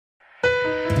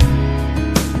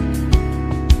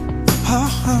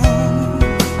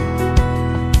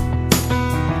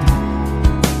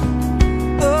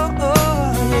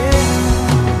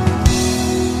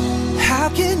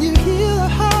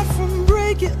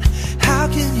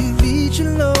reach a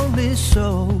lonely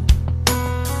soul?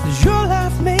 Does your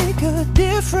life make a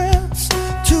difference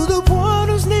to the one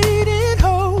who's needing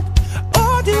hope?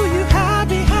 Or do you hide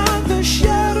behind the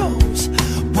shadows,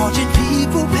 watching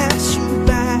people pass you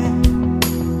by?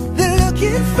 They're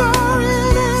looking for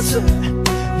an answer,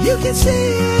 you can see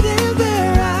it in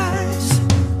their eyes.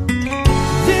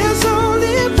 There's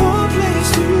only one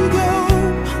place to go,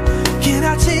 can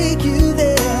I take you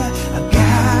there? I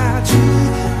got to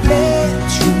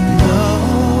let you know.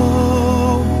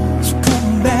 So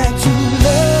come back to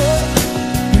love.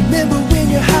 Remember when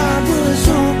your heart was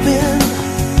open,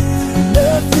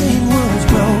 nothing was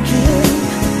broken,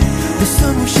 the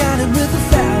sun was shining with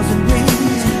 1,000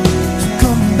 rays. So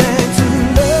come back to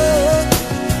love.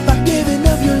 By giving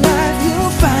up your life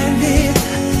you'll find it,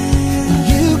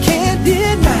 you can't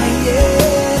deny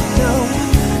it, no.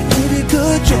 If you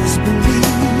could just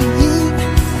believe,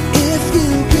 if you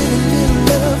give a little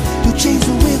love, you'll change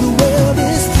the way the world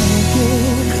is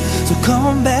thinking. So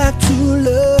come back to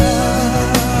love.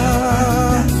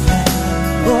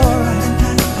 Alright,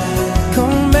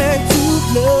 come back to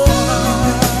love.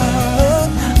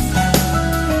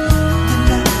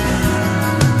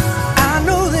 I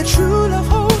know that true love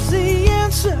holds the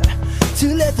answer to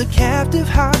let the captive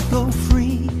heart go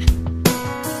free.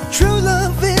 True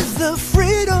love is the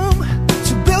freedom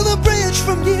to build a bridge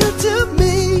from you to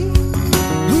me.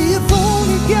 We have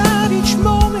only got each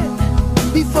moment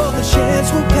before the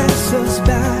chance will pass us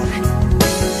by.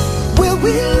 Will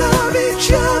we love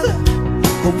each other,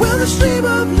 or will the stream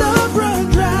of love run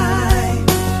dry?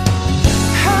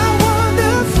 How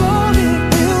wonderful it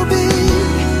will be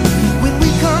when we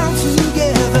come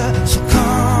together. So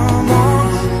come on,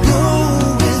 go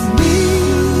with me.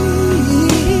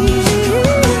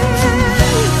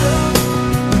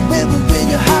 Remember when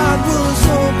your heart was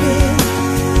open,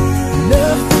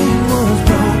 nothing was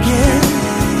broken,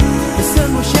 the sun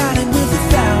was shining with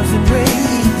 1,000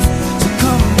 rays. So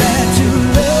come back to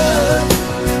love.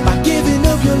 By giving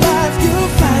up your life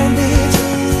you'll find it,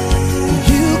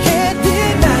 you can't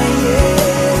deny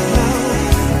it.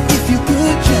 If you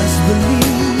could just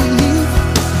believe,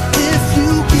 if you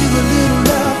give a little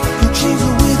love, you'll change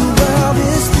the way the world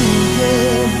is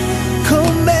thinking.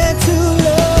 Come back to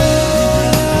love.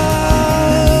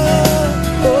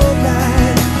 Oh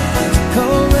man,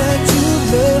 come back to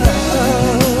love.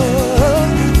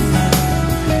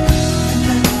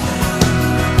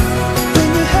 When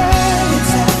you have it,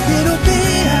 it'll be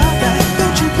alright,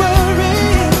 don't you worry.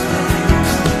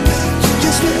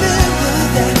 Just remember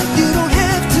that you don't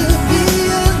have to be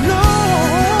alone.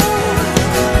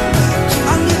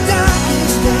 On your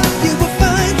darkest day, you will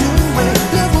find your way.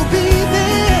 Love will be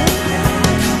there.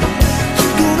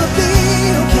 You're gonna be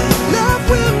okay. Love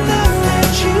will not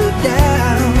let you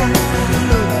down.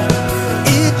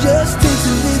 It just takes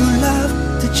a little love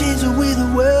to change the way the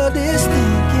world is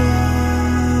thinking.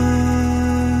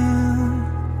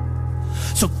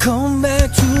 So come back